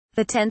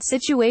The tense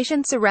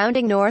situation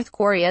surrounding North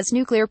Korea's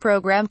nuclear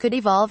program could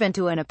evolve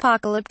into an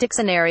apocalyptic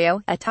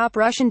scenario, a top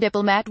Russian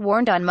diplomat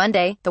warned on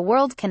Monday. The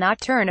world cannot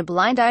turn a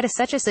blind eye to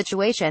such a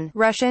situation,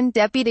 Russian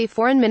Deputy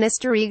Foreign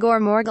Minister Igor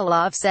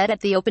Morgulov said at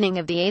the opening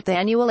of the 8th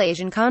Annual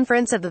Asian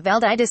Conference of the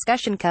Valdai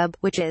Discussion Cub,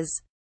 which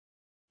is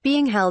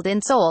being held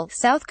in Seoul,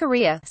 South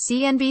Korea.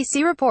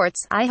 CNBC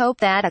reports, "I hope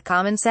that a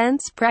common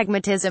sense,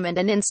 pragmatism and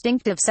an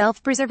instinct of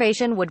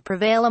self-preservation would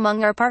prevail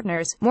among our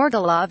partners,"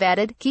 Morgulov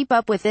added. Keep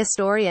up with this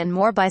story and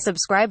more by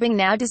subscribing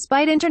now.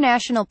 Despite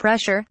international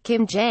pressure,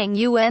 Kim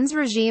Jong-un's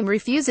regime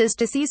refuses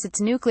to cease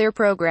its nuclear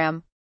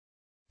program.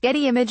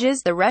 Getty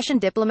Images. The Russian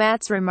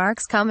diplomat's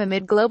remarks come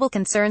amid global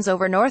concerns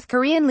over North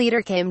Korean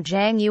leader Kim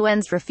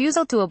Jong-un's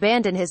refusal to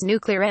abandon his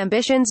nuclear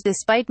ambitions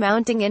despite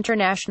mounting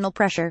international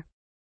pressure.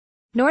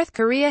 North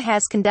Korea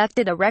has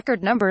conducted a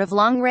record number of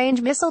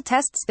long-range missile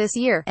tests this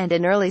year, and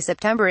in early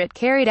September it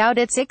carried out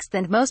its sixth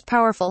and most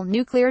powerful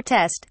nuclear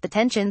test. The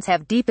tensions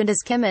have deepened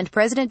as Kim and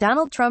President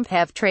Donald Trump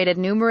have traded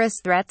numerous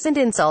threats and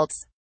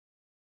insults.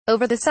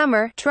 Over the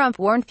summer, Trump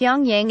warned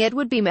Pyongyang it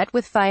would be met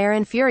with fire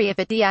and fury if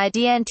it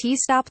didn't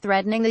stop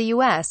threatening the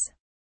U.S.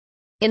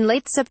 In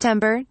late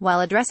September,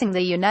 while addressing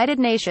the United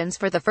Nations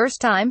for the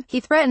first time, he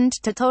threatened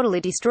to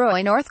totally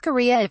destroy North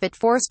Korea if it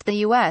forced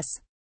the U.S.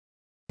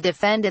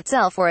 defend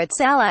itself or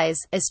its allies.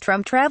 As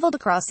Trump traveled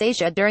across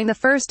Asia during the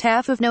first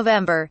half of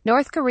November,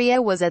 North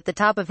Korea was at the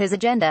top of his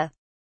agenda.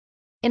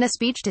 In a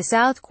speech to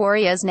South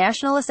Korea's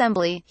National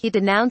Assembly, he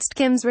denounced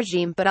Kim's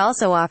regime but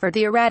also offered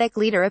the erratic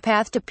leader a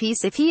path to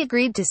peace if he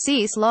agreed to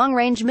cease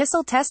long-range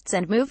missile tests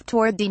and move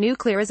toward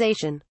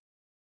denuclearization.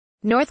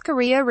 North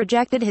Korea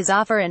rejected his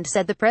offer and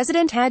said the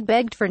president had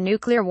begged for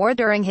nuclear war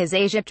during his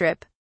Asia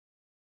trip.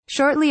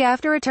 Shortly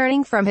after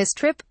returning from his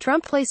trip,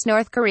 Trump placed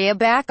North Korea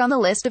back on the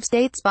list of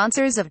state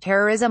sponsors of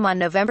terrorism on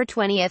November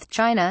 20.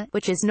 China,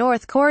 which is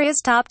North Korea's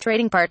top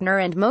trading partner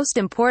and most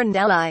important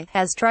ally,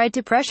 has tried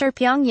to pressure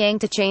Pyongyang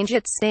to change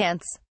its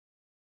stance.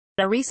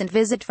 A recent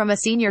visit from a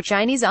senior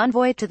Chinese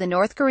envoy to the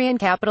North Korean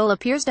capital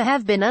appears to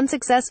have been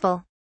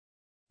unsuccessful.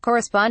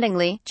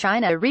 Correspondingly,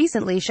 China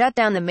recently shut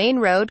down the main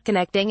road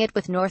connecting it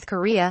with North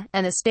Korea,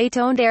 and the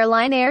state-owned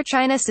airline Air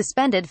China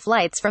suspended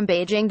flights from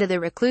Beijing to the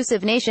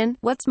reclusive nation.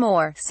 What's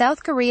more,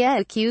 South Korea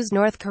accused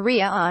North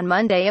Korea on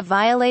Monday of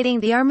violating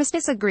the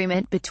armistice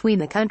agreement between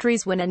the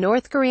countries when a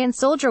North Korean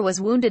soldier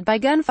was wounded by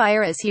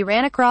gunfire as he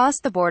ran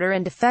across the border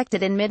and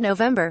defected in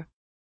mid-November.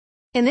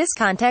 In this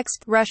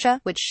context,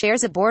 Russia, which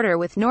shares a border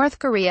with North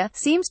Korea,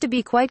 seems to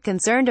be quite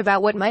concerned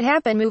about what might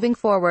happen moving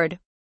forward.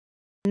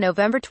 On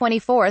November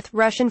 24,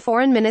 Russian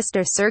Foreign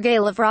Minister Sergei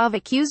Lavrov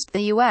accused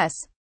the U.S.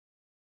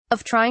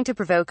 of trying to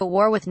provoke a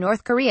war with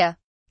North Korea.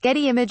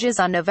 Getty Images.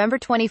 On November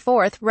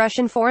 24,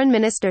 Russian Foreign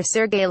Minister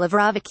Sergei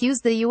Lavrov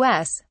accused the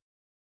U.S.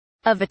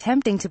 of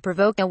attempting to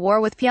provoke a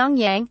war with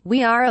Pyongyang.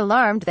 "We are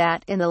alarmed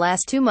that, in the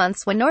last 2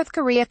 months when North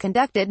Korea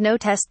conducted no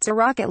tests or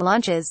rocket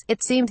launches,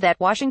 it seemed that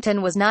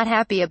Washington was not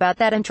happy about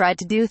that and tried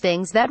to do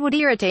things that would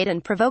irritate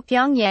and provoke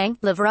Pyongyang,"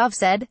 Lavrov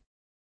said.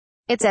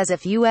 "It's as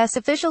if U.S.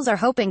 officials are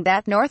hoping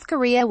that North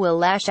Korea will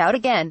lash out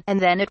again, and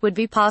then it would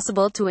be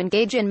possible to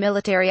engage in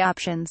military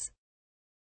options."